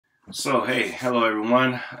So, hey, hello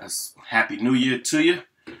everyone. Happy New Year to you.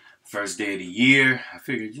 First day of the year. I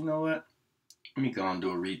figured, you know what? Let me go and do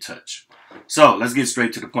a retouch. So, let's get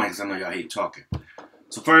straight to the point because I know y'all hate talking.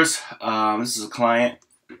 So, first, this is a client.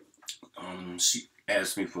 She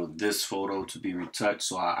asked me for this photo to be retouched.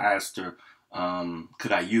 So, I asked her,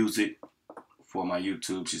 could I use it for my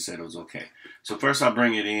YouTube? She said it was okay. So, first, I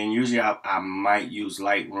bring it in. Usually, I might use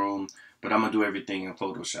Lightroom, but I'm going to do everything in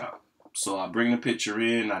Photoshop. So I bring the picture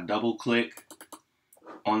in, I double click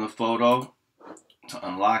on the photo to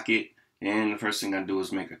unlock it, and the first thing I do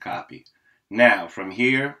is make a copy. Now from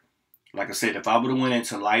here, like I said, if I would have went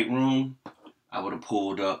into Lightroom, I would have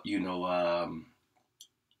pulled up, well,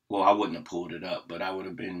 I wouldn't have pulled it up, but I would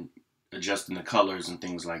have been adjusting the colors and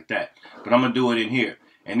things like that. But I'm gonna do it in here.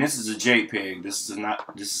 And this is a JPEG. This is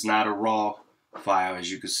not a raw file,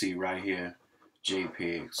 as you can see right here,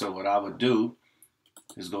 JPEG. So what I would do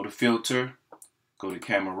is go to filter, go to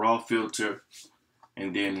camera raw filter,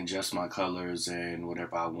 and then adjust my colors and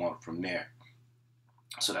whatever I want from there.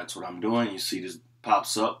 So that's what I'm doing. You see this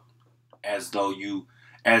pops up as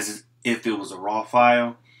if it was a raw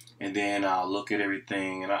file, and then I'll look at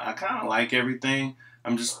everything, and I kind of like everything.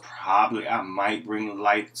 I might bring the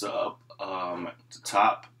lights up at the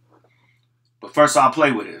top, but first I'll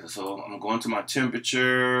play with it. So I'm going to my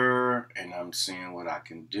temperature, and I'm seeing what I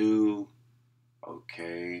can do.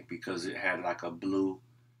 Okay, because it had like a blue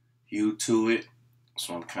hue to it,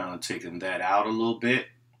 so I'm kind of taking that out a little bit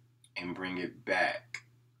and bring it back.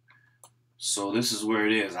 So this is where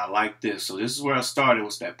it is. I like this. So this is where I started,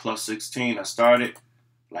 was that +16. I started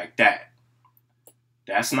like that.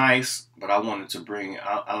 That's nice, but I wanted to bring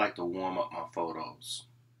I like to warm up my photos.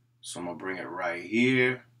 So I'm gonna bring it right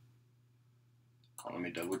here. Let me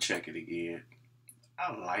double check it again.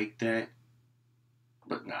 I like that,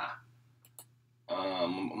 but nah.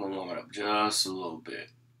 I'm gonna warm it up just a little bit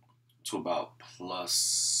to about what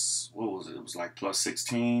was it? It was like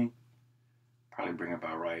 +16. Probably bring it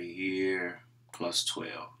about right here,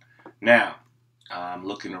 +12. Now, I'm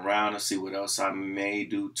looking around to see what else I may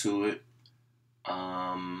do to it.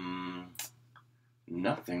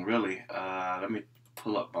 Nothing really. Let me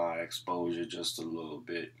pull up my exposure just a little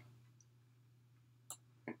bit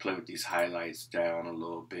and play with these highlights down a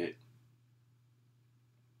little bit.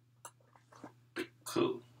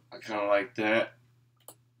 Cool. I kind of like that.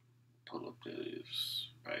 Pull up this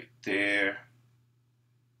right there.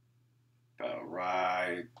 About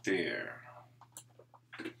right there.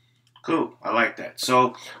 Cool. I like that.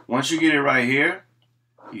 So once you get it right here,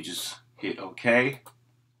 you just hit OK.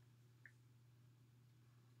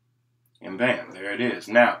 And bam, there it is.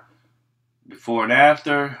 Now, before and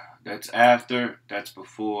after, that's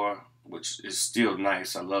before, which is still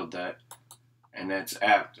nice. I love that. And that's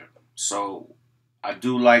after. So I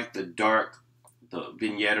do like the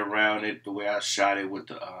vignette around it, the way I shot it with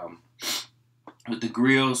the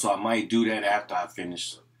grill. So I might do that after I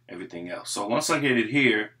finish everything else. So once I get it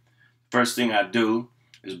here, first thing I do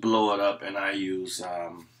is blow it up, and I use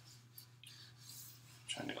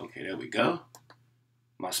okay, there we go.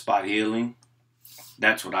 My spot healing.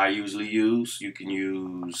 That's what I usually use. You can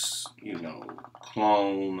use,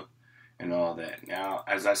 clone and all that. Now,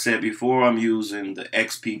 as I said before, I'm using the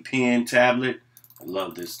XP Pen tablet. I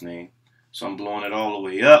love this thing. So I'm blowing it all the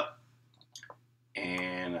way up.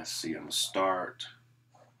 And let's see, I'm going to start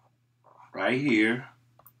right here.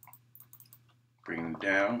 Bring it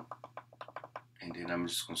down. And then I'm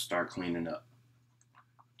just going to start cleaning up.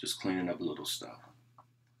 Just cleaning up little stuff.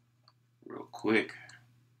 Real quick.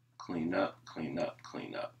 Clean up, clean up,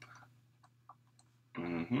 clean up.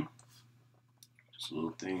 Just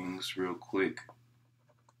little things real quick.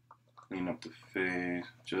 Clean up the face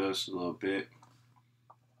just a little bit.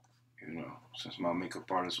 Since my makeup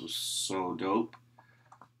artist was so dope,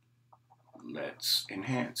 let's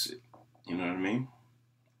enhance it. You know what I mean?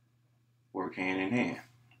 Work hand in hand.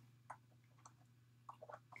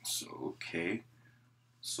 So, okay.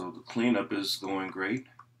 So the cleanup is going great.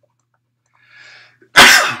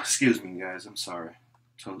 Excuse me, guys. I'm sorry.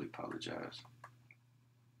 Totally apologize.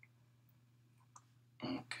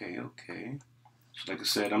 Okay. So like I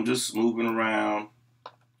said, I'm just moving around.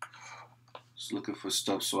 Just looking for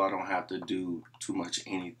stuff so I don't have to do too much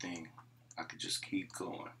anything. I could just keep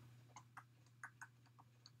going.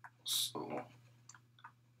 So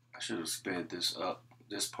I should have sped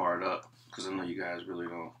this part up, because I know you guys really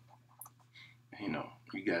don't,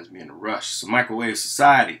 you guys be in a rush. It's a microwave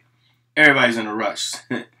society. Everybody's in a rush.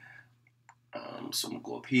 So I'm gonna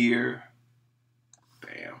go up here.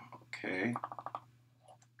 Bam. Okay.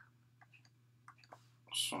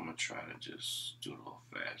 So I'm gonna try to just do it a little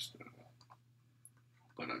faster.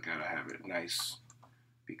 But I gotta have it nice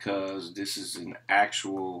because this is an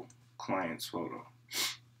actual client's photo.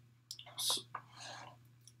 So,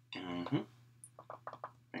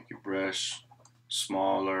 make your brush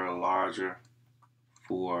smaller or larger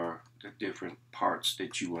for the different parts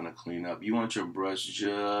that you want to clean up. You want your brush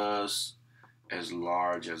just as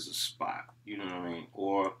large as a spot, you know what I mean?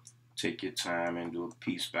 Or take your time and do it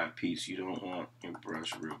piece by piece. You don't want your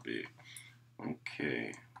brush real big.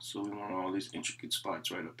 Okay, so we want all these intricate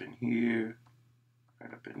spots right up in here,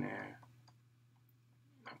 right up in there.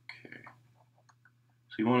 Okay,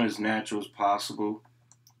 so you want it as natural as possible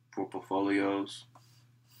for portfolios.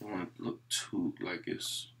 You want it to look too like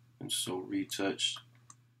it's so retouched.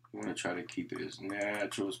 You want to try to keep it as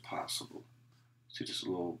natural as possible. See this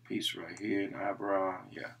little piece right here, an eyebrow,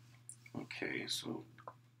 yeah. Okay, so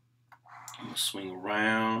I'm gonna swing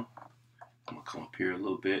around. I'm gonna come up here a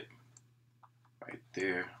little bit. Right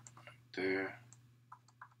there, right there.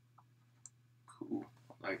 Cool,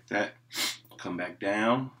 like that. Come back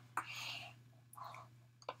down.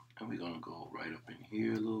 And we're gonna go right up in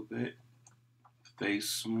here a little bit. Face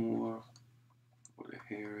some more, where the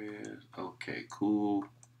hair is. Okay, cool.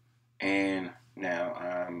 And now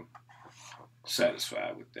I'm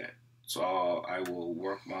satisfied with that. So I will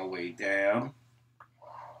work my way down,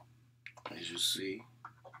 as you see.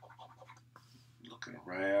 Looking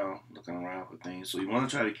around for things. So you want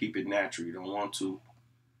to try to keep it natural. You don't want to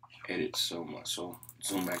edit so much. So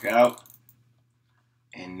zoom back out.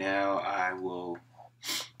 And now I will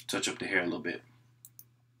touch up the hair a little bit.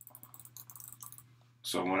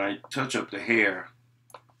 So when I touch up the hair,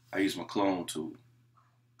 I use my clone tool.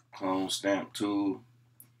 Clone stamp tool.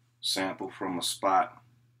 Sample from a spot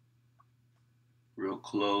real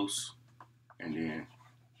close. And then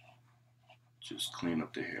just clean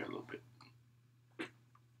up the hair a little bit.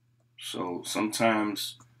 So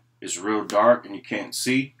sometimes it's real dark and you can't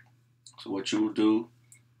see. So what you will do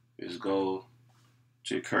is go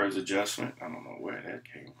to your curves adjustment. I don't know where that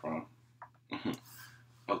came from.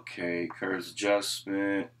 Okay, curves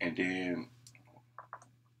adjustment, and then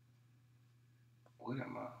what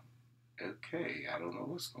am I? Okay, I don't know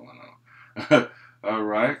what's going on. All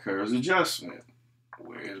right, curves adjustment.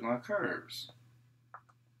 Where's my curves?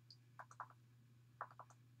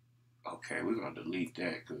 Okay, we're gonna delete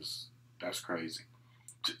that because that's crazy.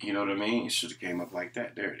 You know what I mean? It should have came up like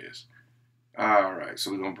that. There it is. All right,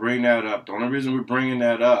 so we're gonna bring that up. The only reason we're bringing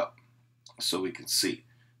that up is so we can see.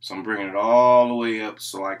 So I'm bringing it all the way up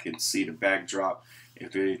so I can see the backdrop.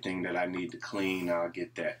 If anything that I need to clean, I'll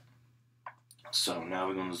get that. So now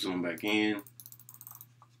we're gonna zoom back in.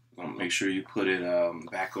 Make sure you put it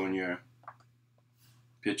back on your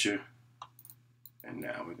picture. And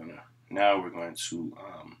now we're going to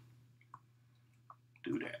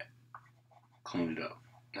do that. Clean it up.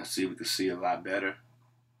 Now see, we can see a lot better.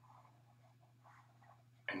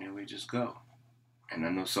 And then we just go. And I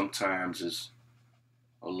know sometimes it's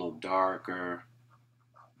a little darker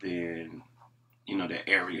than, you know, the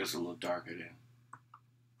area is a little darker than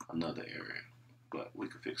another area. But we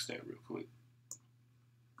can fix that real quick.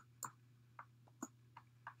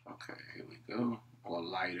 Okay, here we go. Or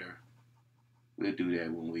lighter. We'll do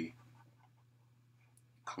that when we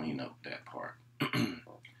clean up that part.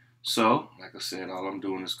 So, like I said, all I'm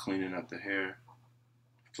doing is cleaning up the hair,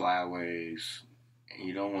 flyaways, and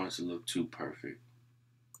you don't want it to look too perfect.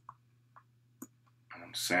 And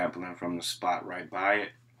I'm sampling from the spot right by it,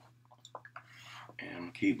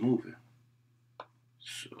 and keep moving.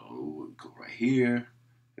 So we'll go right here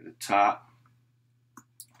to the top,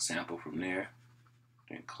 sample from there,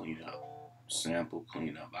 then clean up. Sample,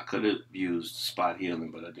 clean up. I could have used spot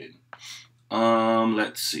healing, but I didn't.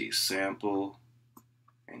 Let's see, sample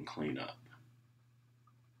and clean up.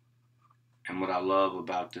 And what I love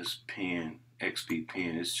about this pen, XP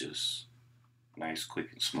pen, it's just nice,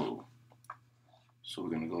 quick, and smooth. So we're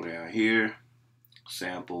gonna go down here,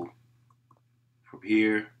 sample from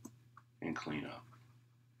here, and clean up.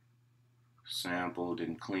 Sample,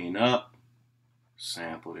 then clean up.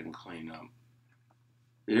 Sample, then clean up.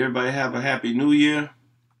 Did everybody have a happy new year?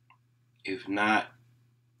 If not,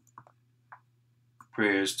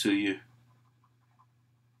 prayers to you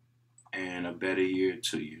and a better year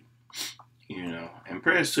to you, you know, and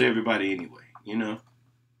prayers to everybody anyway, you know.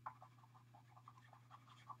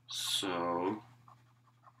 So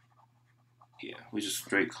yeah, we just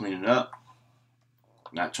straight cleaning up,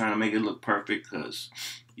 not trying to make it look perfect because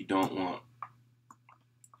you don't want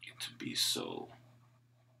it to be so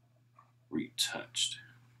retouched.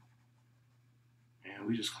 And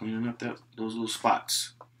we just cleaning up those little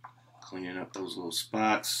spots. Cleaning up those little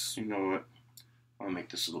spots. You know what? I'll make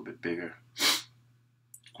this a little bit bigger.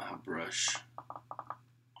 I'll brush.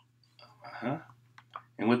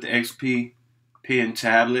 And with the XP pen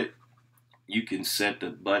tablet, you can set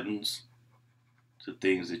the buttons to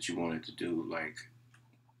things that you want it to do, like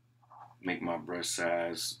make my brush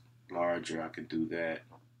size larger. I can do that.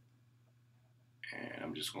 And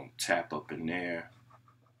I'm just going to tap up in there,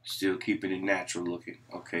 still keeping it natural looking.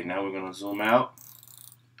 Okay, now we're going to zoom out,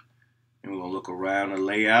 and we're going to look around the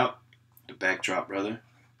layout, the backdrop rather,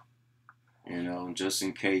 you know, just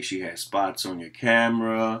in case you had spots on your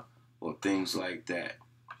camera or things like that.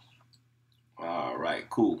 All right,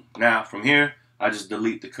 cool. Now from here, I just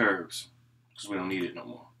delete the curves because we don't need it no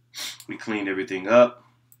more. We cleaned everything up.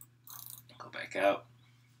 Go back out.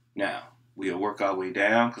 Now we'll work our way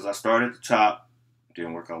down because I started at the top,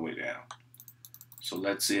 didn't work our way down. So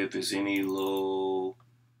let's see if there's any little,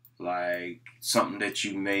 like something that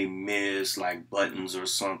you may miss, like buttons or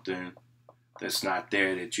something that's not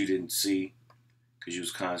there that you didn't see because you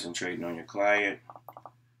was concentrating on your client.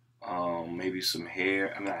 Maybe some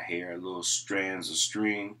hair, not hair, little strands of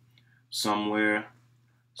string somewhere.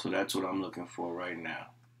 So that's what I'm looking for right now.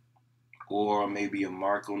 Or maybe a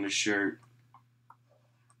mark on the shirt.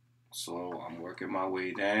 So I'm working my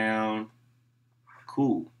way down.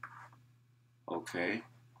 Cool. Okay.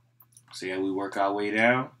 See how we work our way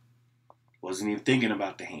down? Wasn't even thinking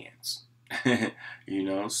about the hands. You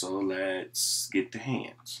know, so let's get the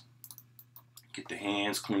hands. Get the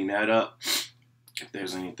hands, clean that up. If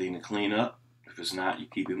there's anything to clean up. If it's not, you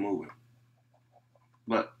keep it moving.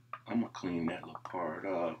 But I'm going to clean that little part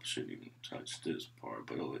up. Shouldn't even touch this part,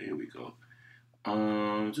 but oh, here we go.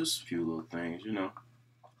 Just a few little things, you know.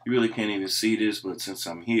 You really can't even see this, but since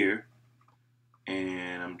I'm here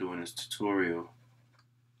and I'm doing this tutorial,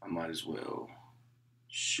 I might as well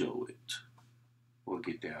show it. Or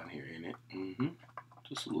get down here in it.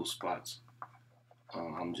 Just little spots.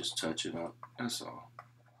 I'm just touching up. That's all.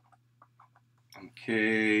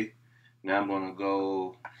 Okay. Now I'm going to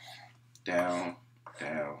go down,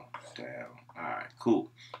 down, down. All right, cool.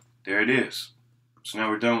 There it is. So now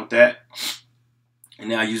we're done with that. And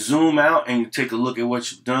now you zoom out and you take a look at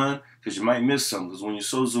what you've done because you might miss something because when you're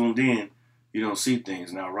so zoomed in, you don't see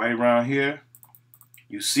things. Now right around here,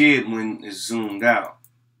 you see it when it's zoomed out.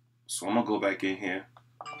 So I'm going to go back in here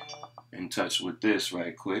and touch with this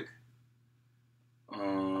right quick.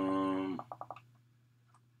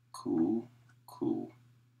 Cool, cool.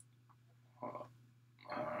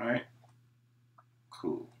 Alright.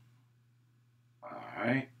 Cool.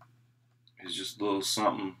 Alright. It's just a little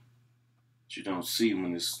something that you don't see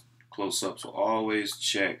when it's close up. So always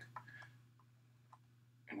check.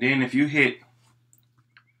 And then if you hit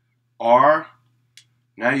R,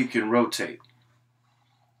 now you can rotate.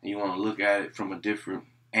 And you want to look at it from a different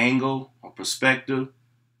angle or perspective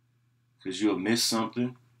because you'll miss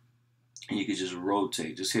something. And you can just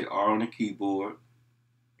rotate. Just hit R on the keyboard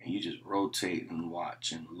and you just rotate and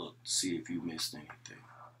watch and look to see if you missed anything.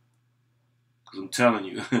 Because I'm telling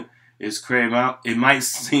you, it's crazy. It might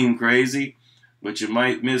seem crazy, but you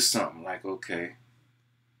might miss something. Like, okay,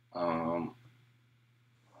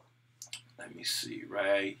 let me see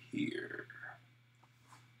right here.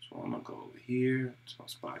 So I'm going to go over here to my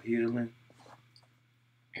spot healing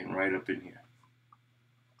and right up in here.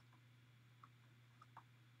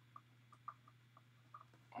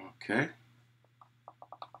 Okay.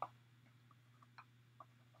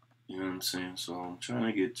 You know what I'm saying? So I'm trying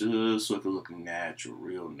to get just so it can look natural,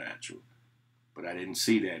 real natural. But I didn't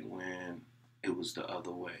see that when it was the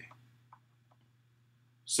other way.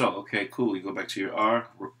 So, okay, cool. You go back to your R,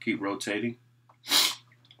 keep rotating.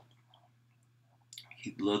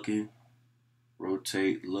 Keep looking.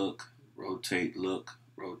 Rotate, look, rotate, look,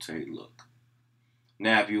 rotate, look.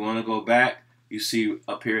 Now, if you want to go back, you see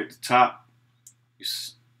up here at the top, you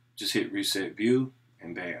just hit reset view,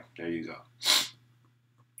 and bam, there you go.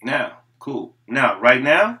 Now, cool. Now, right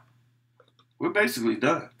now, we're basically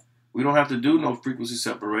done. We don't have to do no frequency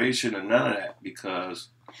separation or none of that because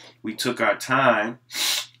we took our time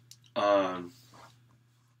on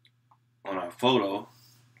our photo.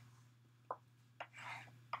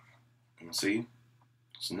 You see?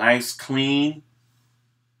 It's nice, clean,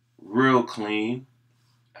 real clean.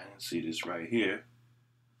 I didn't see this right here.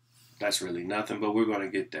 That's really nothing, but we're going to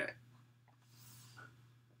get that.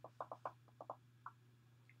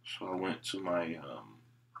 So I went to my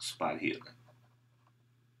spot healing.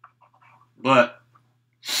 But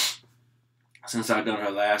since I've done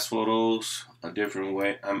her last photos a different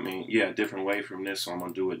way, a different way from this, so I'm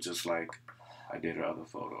going to do it just like I did her other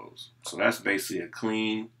photos. So that's basically a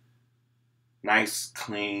clean, nice,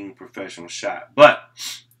 clean, professional shot. But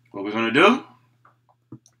what we're going to do,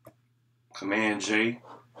 Command J,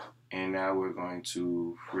 and now we're going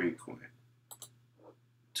to frequent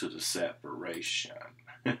to the separation.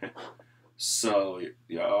 So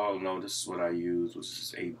y'all know this is what I use, which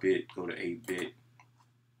is 8-bit. Go to 8-bit.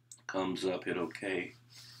 Comes up, hit OK.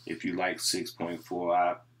 If you like 6.4,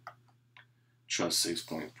 I trust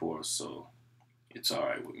 6.4, so it's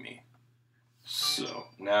alright with me. So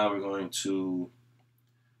now we're going to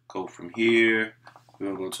go from here. We're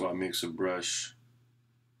going to go to our mixer brush.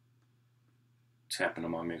 Tapping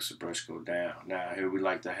on my mixer brush, go down. Now here we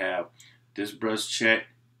like to have this brush check.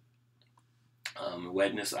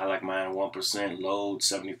 Wetness, I like mine 1%, load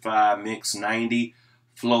 75, mix 90,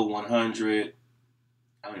 flow 100.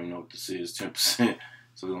 I don't even know what this is, 10%.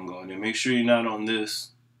 So we're going to go in there. Make sure you're not on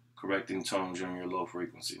this correcting tone during your low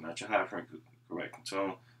frequency, not your high frequency correcting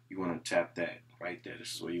tone. You want to tap that right there.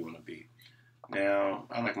 This is where you want to be. Now,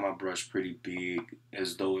 I like my brush pretty big,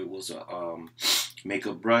 as though it was a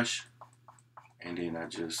makeup brush. And then I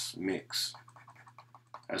just mix.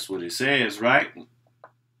 That's what it says, right?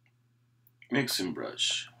 Mixing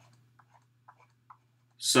brush.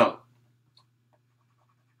 So,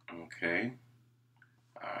 okay.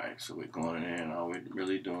 Alright, so we're going in and all we're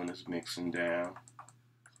really doing is mixing down.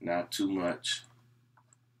 Not too much.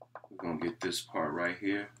 We're going to get this part right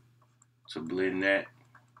here to blend that.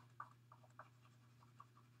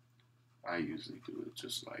 I usually do it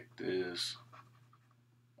just like this.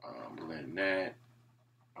 Blend that.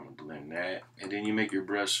 I'm going to blend that. And then you make your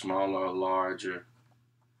brush smaller or larger,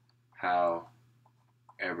 however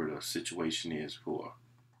the situation is for.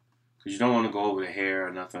 Because you don't want to go over the hair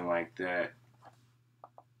or nothing like that.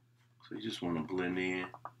 So you just want to blend in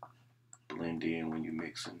when you're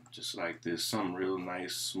mixing. Just like this. Something real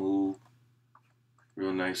nice, smooth,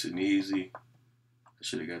 real nice and easy. I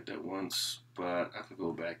should have got that one spot. I could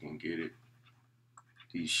go back and get it.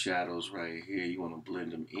 These shadows right here, you want to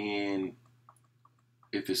blend them in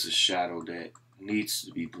if it's a shadow that needs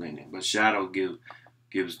to be blended. But shadow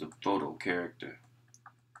gives the photo character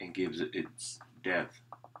and gives it its depth.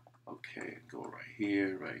 Okay, go right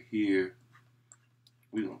here, right here.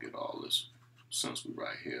 We're going to get all this since we're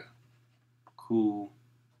right here. Cool.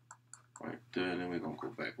 Right there, then we're going to go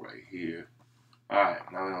back right here.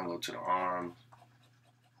 Alright, now we're going to go to the arms.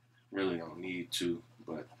 Really don't need to,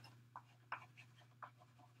 but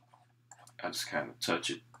I just kind of touch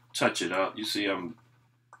it up. You see, I'm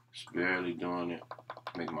just barely doing it.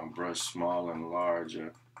 Make my brush smaller and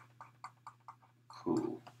larger.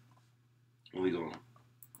 Cool. And we're gonna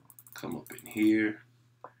come up in here.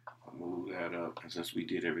 I'll move that up. And since we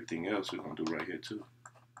did everything else, we're gonna do right here too.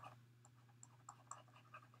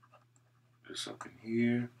 Just up in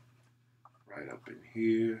here, right up in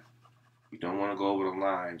here. You don't want to go over the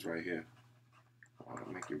lines right here. You want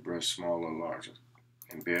to make your brush smaller or larger.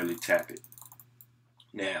 And barely tap it.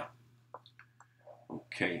 Now,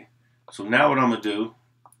 okay, so now what I'm going to do,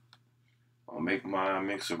 I'll make my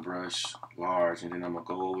mixer brush large, and then I'm going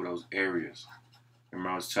to go over those areas. Remember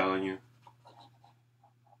I was telling you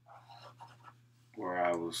where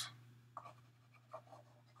I was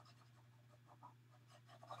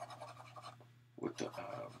with the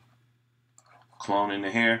cloning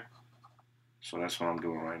the hair? So that's what I'm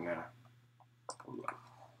doing right now.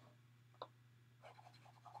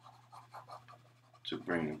 To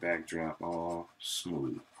bring the backdrop all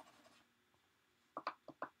smooth.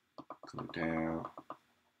 Go down,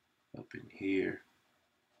 up in here.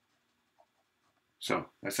 So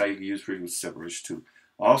that's how you can use frequency separation too.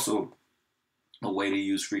 Also, a way to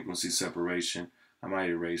use frequency separation, I might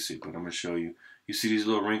erase it, but I'm gonna show you. You see these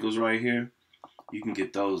little wrinkles right here? You can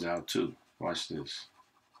get those out too. Watch this.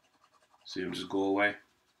 See them just go away?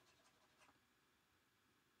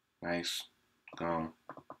 Nice, gone.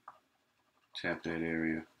 Tap that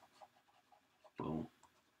area. Boom.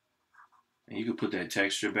 And you can put that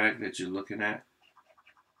texture back that you're looking at.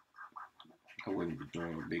 I wouldn't be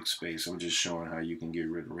doing a big space. I'm just showing how you can get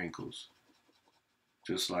rid of wrinkles.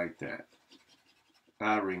 Just like that.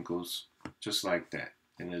 5 wrinkles. Just like that.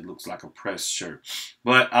 And it looks like a pressed shirt.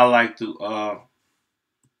 But I like the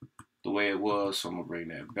way it was, so I'm going to bring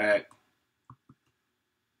that back.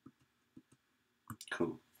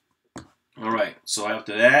 Cool. Alright, so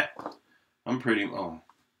after that, I'm pretty,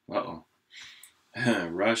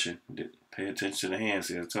 rushing. Pay attention to the hands.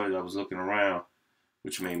 See, I told you I was looking around,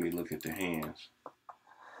 which made me look at the hands.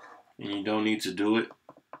 And you don't need to do it,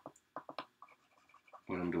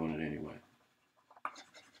 but I'm doing it anyway.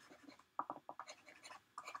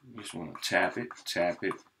 You just want to tap it, tap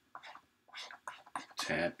it,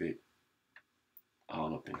 tap it,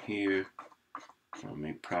 all up in here. I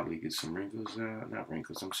may probably get some wrinkles out. Not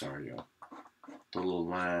wrinkles, I'm sorry, y'all. The little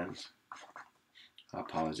lines. I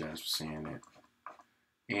apologize for saying that.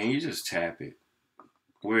 And you just tap it.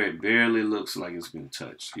 where it barely looks like it's been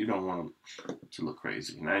touched. You don't want them to look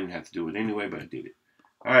crazy. And I didn't have to do it anyway, but I did it.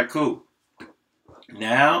 All right, cool.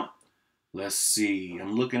 Now, let's see.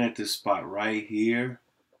 I'm looking at this spot right here.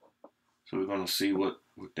 So we're going to see what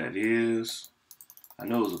that is. I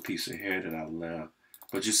know it was a piece of hair that I left.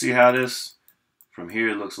 But you see how this, from here,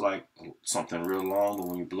 it looks like something real long, but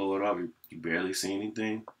when you blow it up, you barely see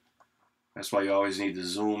anything. That's why you always need to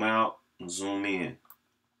zoom out and zoom in.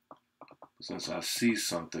 Since I see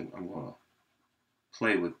something, I'm going to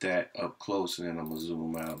play with that up close, and then I'm going to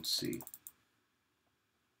zoom out and see.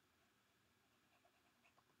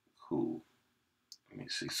 Cool. Let me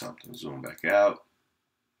see something. Zoom back out.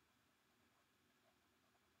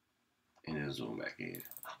 And then zoom back in.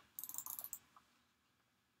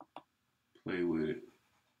 Play with it.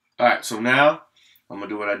 All right, so now I'm going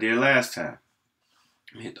to do what I did last time.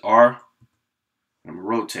 Hit R. I'm going to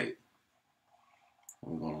rotate.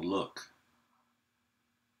 I'm going to look.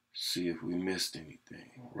 See if we missed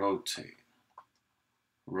anything. Rotate.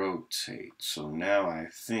 Rotate. So now I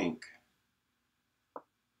think,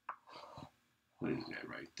 what is that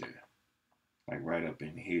right there? Like right up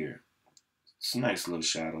in here. It's a nice little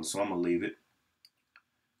shadow, so I'm going to leave it.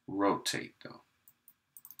 Rotate though.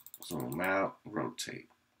 Zoom out, rotate.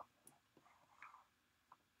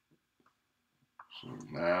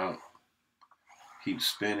 Zoom out. Keep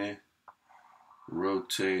spinning.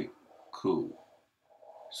 Rotate. Cool.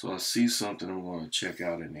 So I see something I'm going to check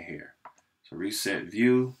out in the hair. So reset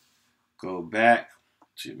view. Go back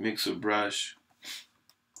to your mixer brush.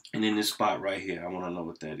 And in this spot right here, I want to know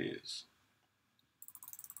what that is.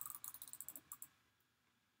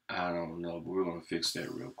 I don't know, but we're going to fix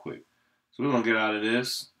that real quick. So we're going to get out of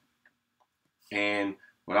this. And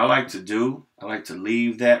what I like to do, I like to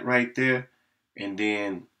leave that right there. And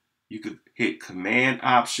then you could hit Command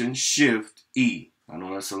Option Shift E. I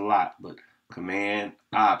know that's a lot, but Command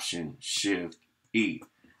Option Shift E.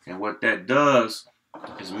 And what that does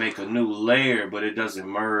is make a new layer, but it doesn't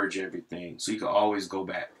merge everything. So you can always go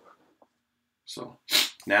back. So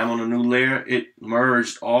now I'm on a new layer. It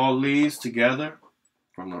merged all these together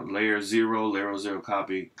from the layer 0, layer 0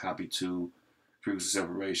 copy, copy 2, frequency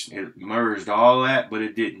separation. It merged all that, but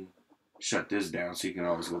it didn't shut this down, so you can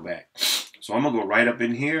always go back. So I'm going to go right up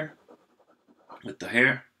in here with the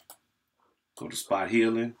hair. Go to spot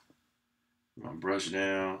healing. I'm going to brush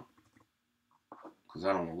down because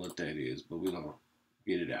I don't know what that is, but we're going to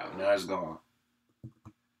get it out. Now it's gone.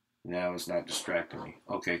 Now it's not distracting me.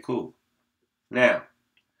 Okay, cool. Now,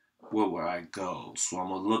 where will I go? So I'm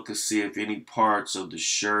going to look to see if any parts of the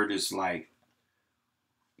shirt is like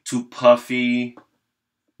too puffy,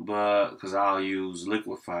 but because I'll use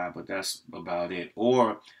liquify, but that's about it.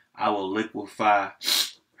 Or I will liquify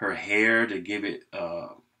her hair to give it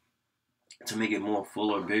to make it more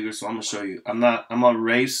full or bigger. So I'm gonna show you. I'm gonna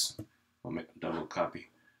erase. I'll make a double copy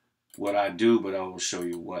what I do, but I will show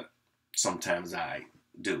you what sometimes I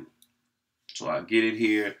do. So I get it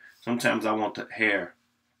here. Sometimes I want the hair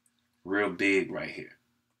real big right here.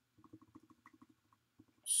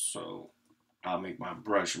 So I'll make my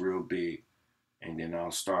brush real big, and then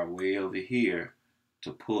I'll start way over here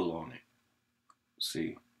to pull on it.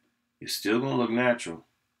 See, it's still gonna look natural.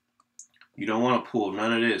 You don't want to pull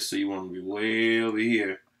none of this, so you want to be way over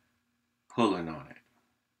here pulling on it.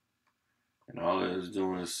 And all it is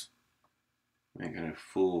doing is making it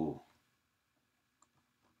full,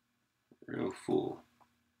 real full.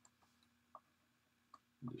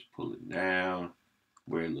 Just pull it down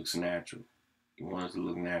where it looks natural. You want it to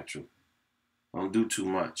look natural. Don't do too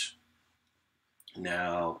much.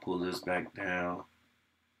 Now pull this back down,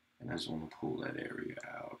 and I just want to pull that area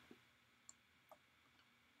out.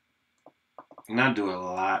 And I do it a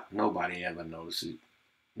lot. Nobody ever notices it.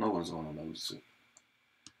 No one's going to notice it.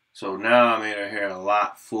 So now I made her hair a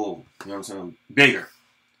lot full. You know what I'm saying? Bigger.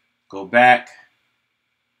 Go back.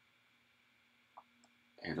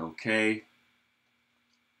 Hit OK.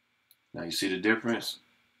 Now you see the difference?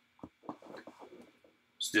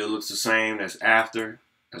 Still looks the same. That's after.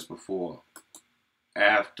 That's before.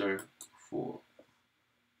 After. Before.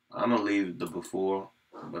 I'm going to leave the before,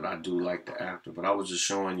 but I do like the after. But I was just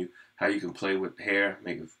showing you how you can play with hair,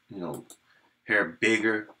 make it, hair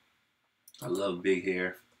bigger. I love big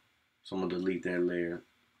hair. So I'm going to delete that layer.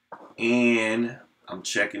 And I'm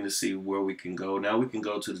checking to see where we can go. Now we can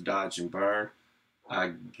go to the dodge and burn.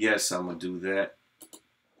 I guess I'm going to do that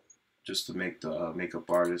just to make the makeup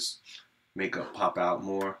artist makeup pop out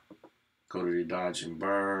more. Go to the dodge and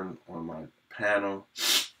burn on my panel.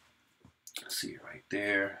 See it right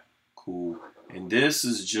there. Cool. And this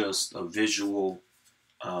is just a visual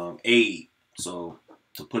aid. So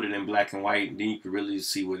to put it in black and white, then you can really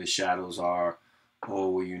see where the shadows are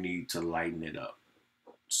or where you need to lighten it up.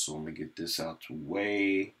 So I'm gonna get this out the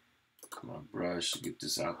way. My brush, get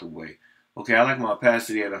this out the way. Okay, I like my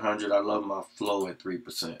opacity at 100. I love my flow at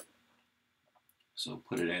 3%. So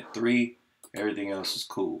put it at 3. Everything else is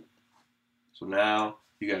cool. So now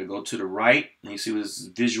you got to go to the right. And you see this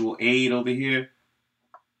visual aid over here.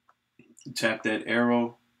 You tap that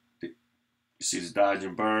arrow. You see this dodge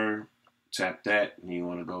and burn. Tap that, and you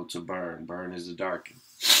want to go to burn. Burn is the darken.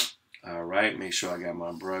 All right, make sure I got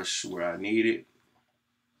my brush where I need it.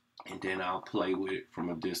 And then I'll play with it from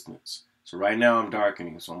a distance. So right now I'm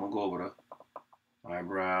darkening. So I'm going to go over the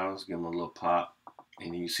eyebrows, give them a little pop.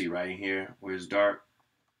 And then you see right here where it's dark.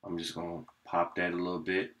 I'm just going to pop that a little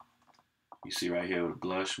bit. You see right here with the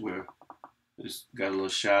blush where it's got a little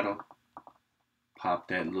shadow. Pop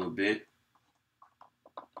that a little bit.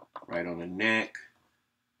 Right on the neck.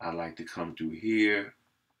 I like to come through here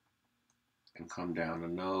and come down the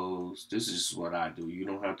nose. This is what I do. You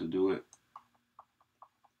don't have to do it,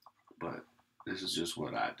 but this is just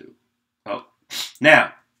what I do. Oh,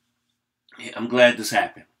 now, I'm glad this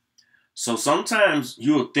happened. So sometimes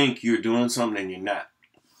you'll think you're doing something and you're not.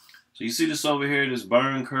 So you see this over here, this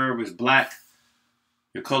burn curve is black.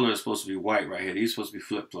 Your color is supposed to be white right here. These are supposed to be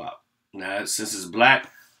flip-flop. Now, since it's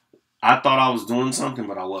black, I thought I was doing something,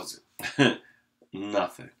 but I wasn't.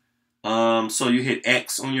 Nothing. So you hit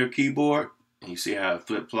X on your keyboard, and you see how it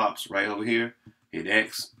flip-flops right over here. Hit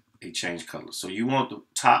X, it change colors. So you want the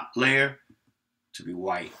top layer to be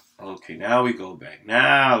white. Okay, now we go back.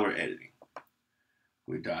 Now we're editing.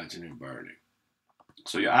 We're dodging and burning.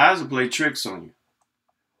 So your eyes will play tricks on you.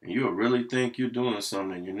 And you'll really think you're doing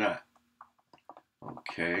something and you're not.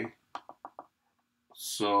 Okay.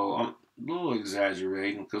 So I'm a little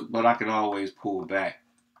exaggerating, but I can always pull back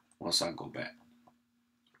once I go back.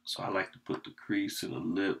 So I like to put the crease in the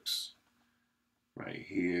lips right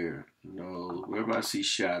here, nose, wherever I see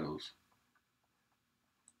shadows.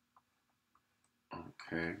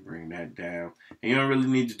 Okay, bring that down. And you don't really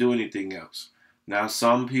need to do anything else. Now,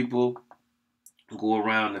 some people go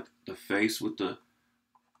around the face with the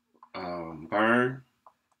burn.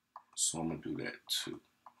 So I'm going to do that too.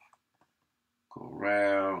 Go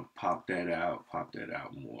around, pop that out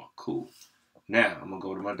more. Cool. Now, I'm going to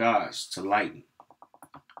go to my dodge to lighten.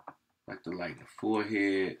 I like to lighten the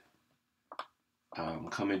forehead.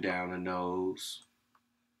 Coming down the nose.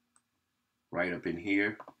 Right up in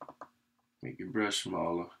here. Make your brush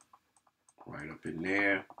smaller. Right up in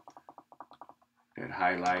there. That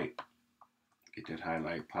highlight. Get that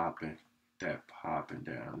highlight popping. That popping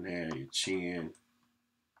down there. Your chin.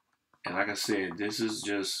 And like I said, this is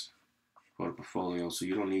just for the portfolio, so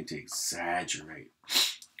you don't need to exaggerate.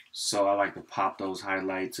 So I like to pop those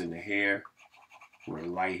highlights in the hair where the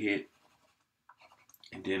light hit.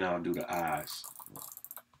 And then I'll do the eyes.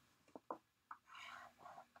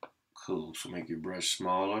 Cool. So make your brush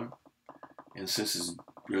smaller. And since it's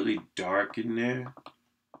really dark in there,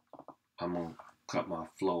 I'm going to cut my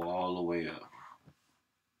flow all the way up.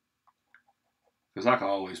 Because I can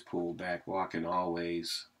always pull back, or I can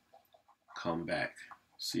always come back.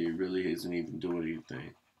 See, it really isn't even doing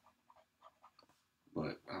anything.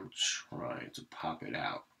 But I'm trying to pop it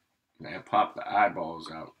out. Man, pop the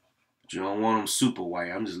eyeballs out. But you don't want them super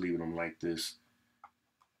white. I'm just leaving them like this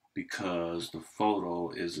because the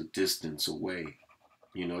photo is a distance away.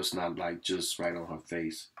 You know, it's not like just right on her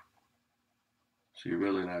face. So you're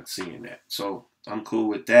really not seeing that. So I'm cool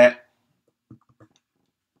with that.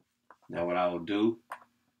 Now what I will do,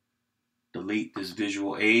 delete this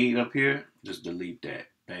visual aid up here. Just delete that.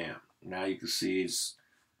 Bam. Now you can see it's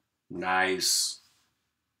nice.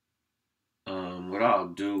 What I'll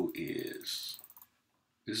do is,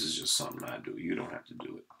 this is just something I do. You don't have to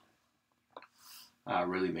do it. I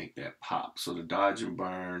really make that pop. So the dodge and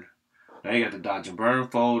burn. Now you got the dodge and burn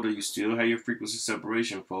folder. You still have your frequency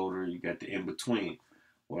separation folder. You got the in-between.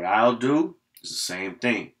 What I'll do is the same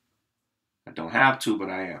thing. I don't have to, but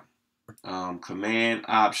I am. Command,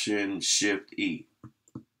 Option, Shift, E.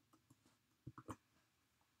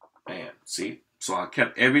 Bam. See? So I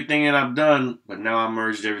kept everything that I've done, but now I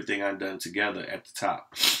merged everything I've done together at the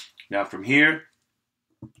top. Now from here,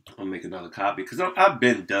 I'll make another copy because I've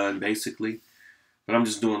been done basically, but I'm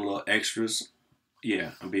just doing little extras.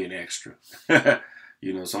 Yeah, I'm being extra.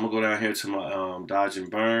 You know, so I'm going to go down here to my dodge and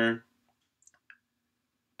burn.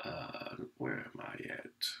 Where am I at?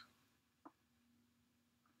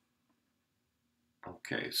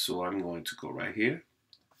 Okay, so I'm going to go right here.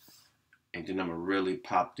 And then I'm going to really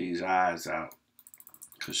pop these eyes out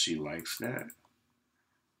because she likes that.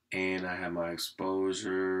 And I have my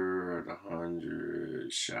exposure at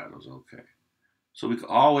 100 shadows. Okay. So we can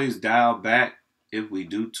always dial back if we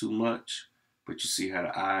do too much. But you see how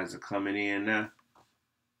the eyes are coming in now?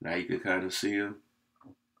 Now you can kind of see them.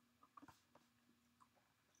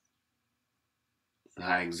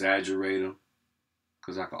 I exaggerate them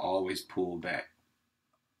because I can always pull back.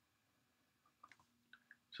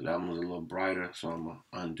 So that one was a little brighter, so I'm going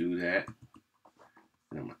to undo that.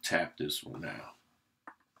 And I'm going to tap this one now.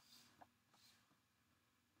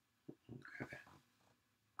 Okay.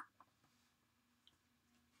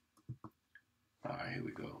 All right, here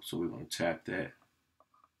we go. So we're going to tap that.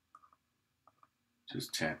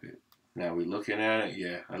 Just tap it. Now we're looking at it.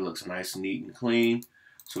 Yeah, that looks nice, neat, and clean.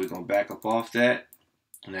 So we're going to back up off that.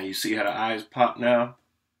 Now you see how the eyes pop now?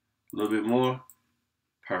 A little bit more.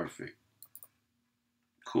 Perfect.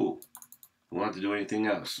 Cool. We don't have to do anything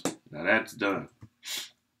else. Now that's done.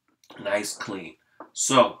 Nice, clean.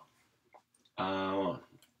 So,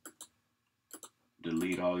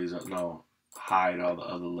 delete all these, no, hide all the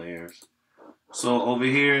other layers. So over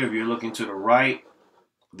here, if you're looking to the right,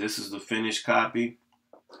 this is the finished copy.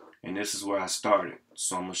 And this is where I started.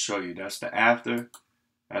 So I'm going to show you. That's the after.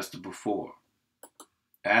 That's the before.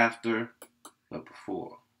 After, the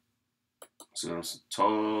before. So it's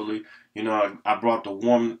totally, you know, I brought the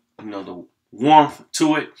warm, you know, the warmth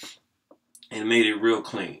to it and made it real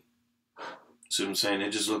clean. See what I'm saying?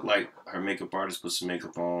 It just looked like her makeup artist put some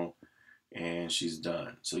makeup on and she's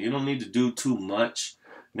done. So you don't need to do too much.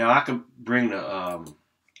 Now I could bring the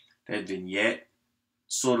that vignette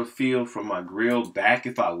sort of feel from my grill back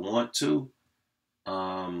if I want to.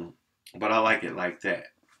 But I like it like that.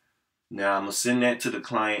 Now I'm gonna send that to the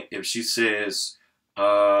client. If she says,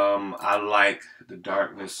 I like the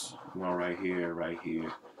darkness, you know, right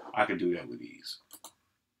here, I could do that with ease.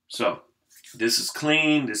 So this is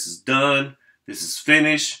clean, this is done, this is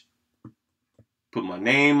finished. Put my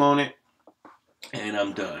name on it, and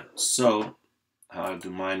I'm done. So how I do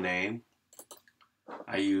my name,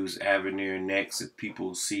 I use Avenir Next if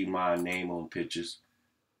people see my name on pictures,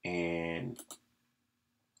 and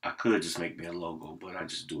I could just make me a logo, but I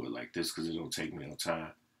just do it like this because it don't take me no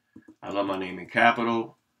time. I love my name in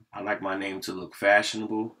capital. I like my name to look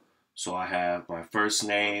fashionable. So I have my first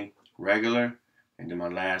name, regular, and then my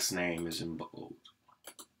last name is in bold.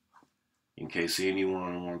 In case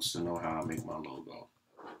anyone wants to know how I make my logo.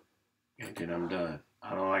 And then I'm done.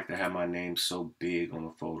 I don't like to have my name so big on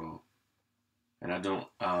a photo. And I don't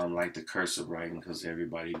like the cursive writing because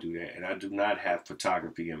everybody do that. And I do not have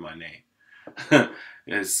photography in my name.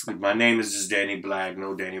 My name is just Danny Black.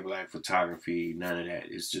 No Danny Black photography, none of that.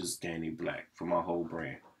 It's just Danny Black for my whole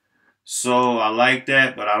brand. So I like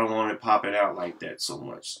that, but I don't want it popping out like that so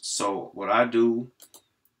much. So what I do,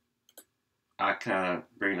 I kind of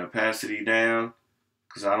bring the opacity down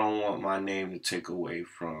because I don't want my name to take away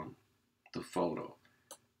from the photo.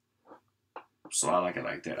 So I like it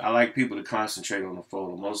like that. I like people to concentrate on the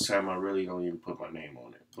photo. Most of the time I really don't even put my name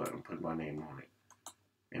on it, but I'm putting my name on it.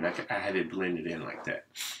 And I had it blended in like that.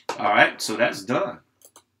 All right, so that's done.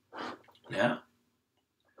 Now,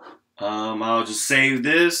 I'll just save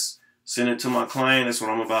this, send it to my client. That's what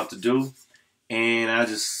I'm about to do. And I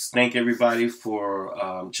just thank everybody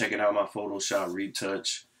for checking out my Photoshop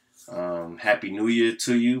retouch. Happy New Year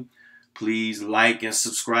to you. Please like and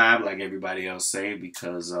subscribe like everybody else say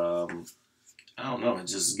because, I don't know, it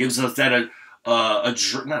just gives us that, not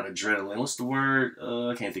adrenaline. What's the word?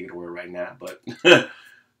 I can't think of the word right now, but...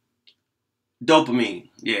 dopamine.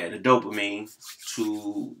 Yeah, the dopamine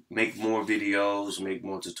to make more videos, make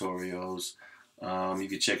more tutorials. You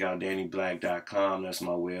can check out DannyBlack.com. That's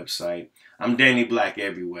my website. I'm Danny Black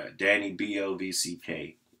everywhere. Danny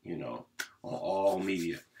BLVCK, you know, on all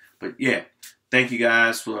media. But yeah, thank you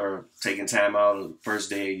guys for taking time out of the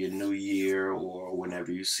first day of your new year or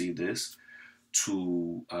whenever you see this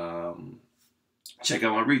to check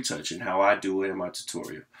out my retouch and how I do it in my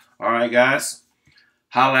tutorial. All right, guys.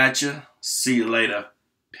 Holla at you. See you later.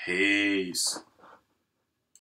 Peace.